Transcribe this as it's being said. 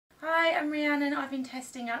Hi, I'm Rhiannon. I've been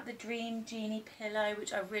testing out the DreamGenii pillow,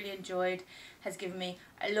 which I've really enjoyed. Has given me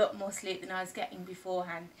a lot more sleep than I was getting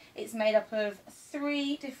beforehand. It's made up of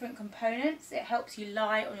 3 different components. It helps you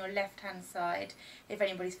lie on your left hand side. If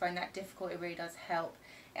anybody's finding that difficult, it really does help.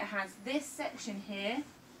 It has this section here,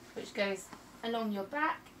 which goes along your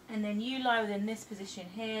back, and then you lie within this position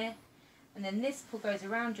here, and then this goes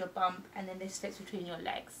around your bump, and then this fits between your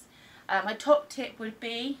legs. My top tip would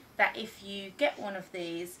be that if you get one of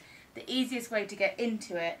these, the easiest way to get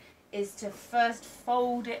into it is to first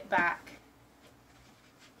fold it back,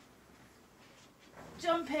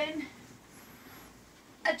 jump in,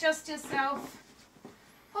 adjust yourself,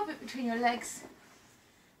 pop it between your legs,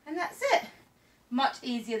 and that's it. Much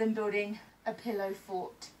easier than building a pillow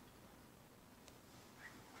fort.